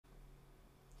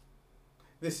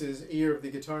This is Ear of the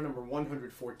Guitar number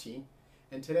 114,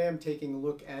 and today I'm taking a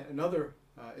look at another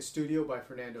Estudio by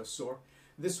Fernando Sor.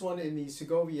 This one in the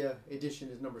Segovia edition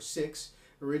is number 6.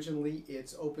 Originally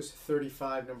it's Opus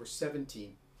 35, number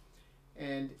 17,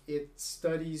 and it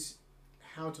studies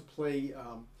how to play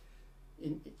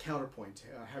in counterpoint,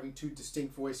 having two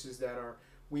distinct voices that are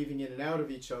weaving in and out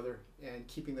of each other and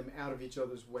keeping them out of each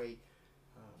other's way,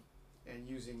 and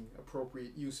using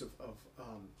appropriate use of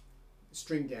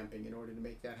string damping in order to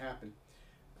make that happen.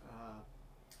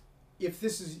 If the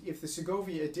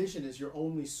Segovia edition is your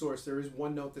only source, there is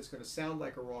one note that's going to sound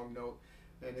like a wrong note,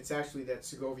 and it's actually that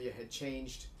Segovia had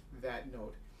changed that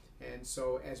note. And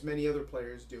so, as many other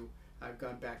players do, I've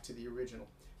gone back to the original.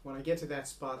 When I get to that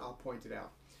spot, I'll point it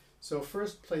out. So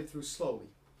first, play through slowly.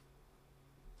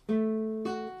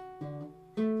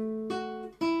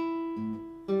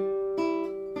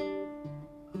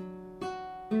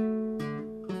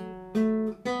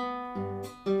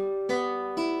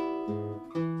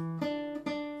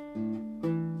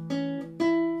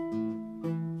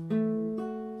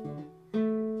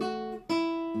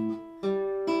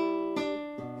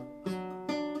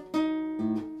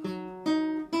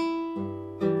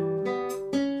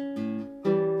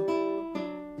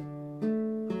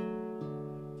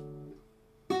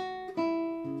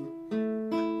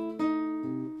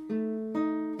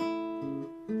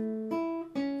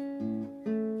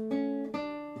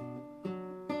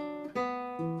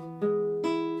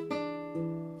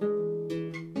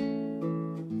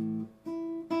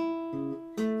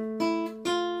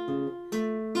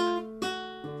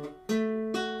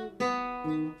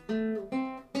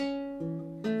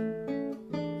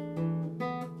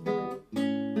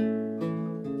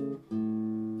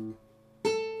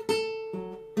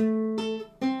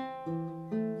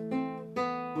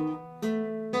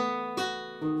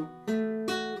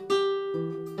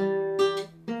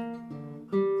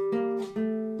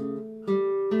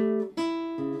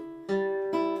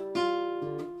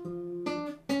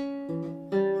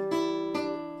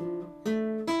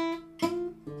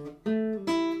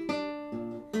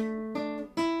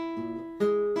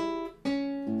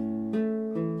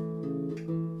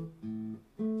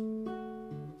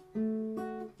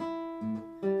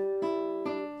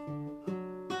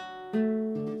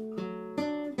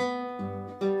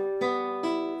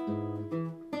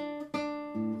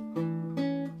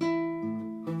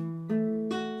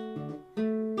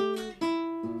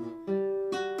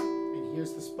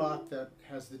 Here's the spot that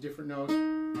has the different notes.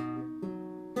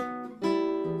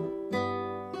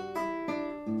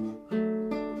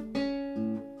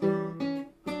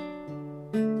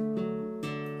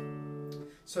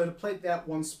 So to play that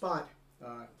one spot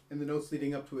and the notes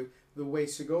leading up to it the way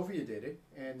Segovia did it,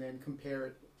 and then compare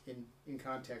it in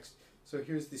context. So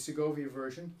here's the Segovia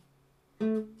version.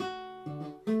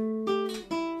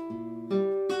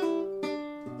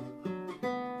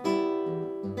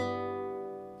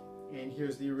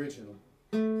 Here's the original.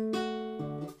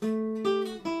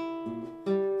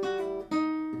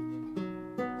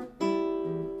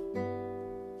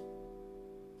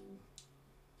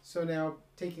 So now,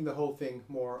 taking the whole thing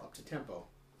more up to tempo.